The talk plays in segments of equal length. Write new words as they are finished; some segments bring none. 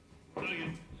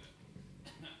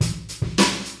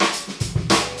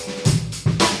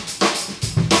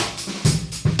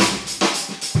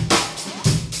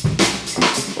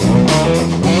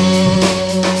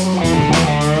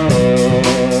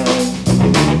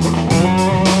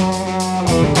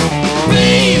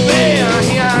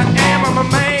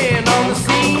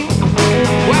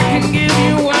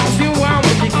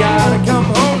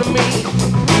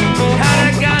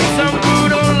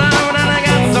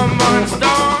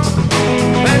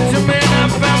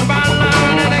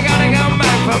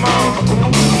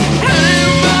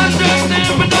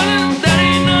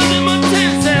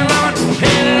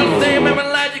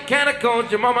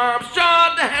your mama, I'm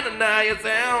sure to handle now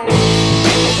yourself.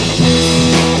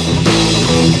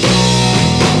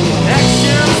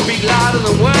 Actions speak louder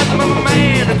than words, I'm a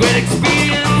man, a great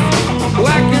experience.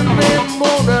 Why can them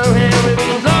wonder him if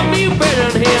you love me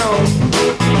better than him?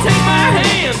 Take my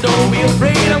hand, don't be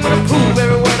afraid, I'm gonna prove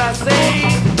every word I say.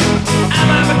 I'm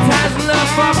advertising love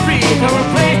for free, come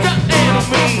replace the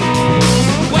enemy.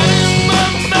 What if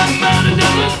my mother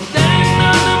doesn't, that ain't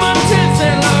none of my tits,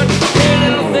 say Lord. Hey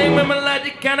little thing, with my light,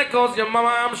 you kinda calls your mama,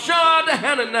 I'm sure to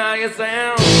handle now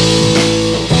yourself.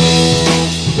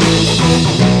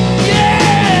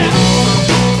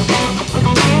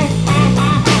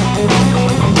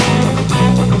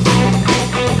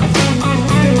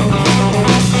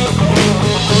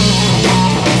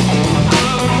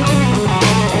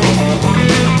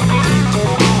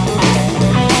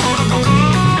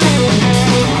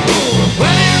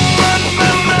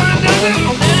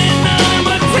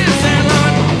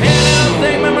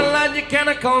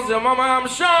 Cause your mama, I'm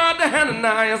sure to handle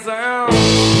now yourself.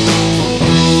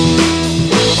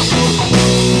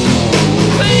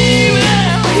 Baby,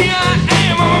 here I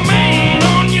am, I'm a man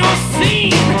on your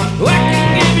scene. I can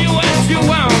give you what you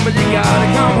want, but you gotta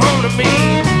come home to me.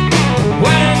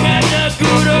 Well, I got the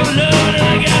good old love and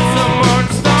I got some more in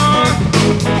store.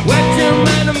 What you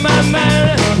mind of my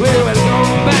mind, we're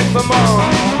going back for more.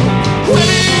 Well,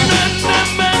 ain't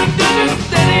nothing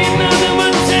that ain't nothing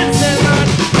but sense and heart.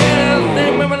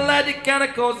 Kinda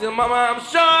cause your mama, I'm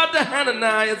sure to handle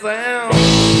now yourself.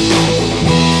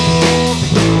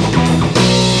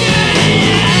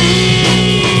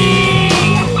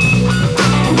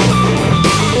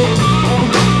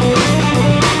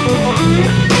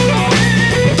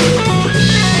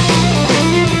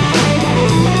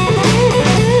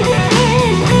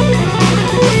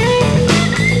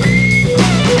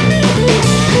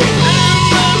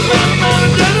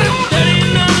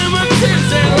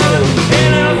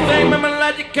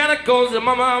 Kinda cause your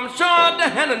mama, I'm sure to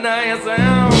handle now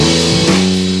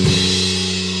yourself.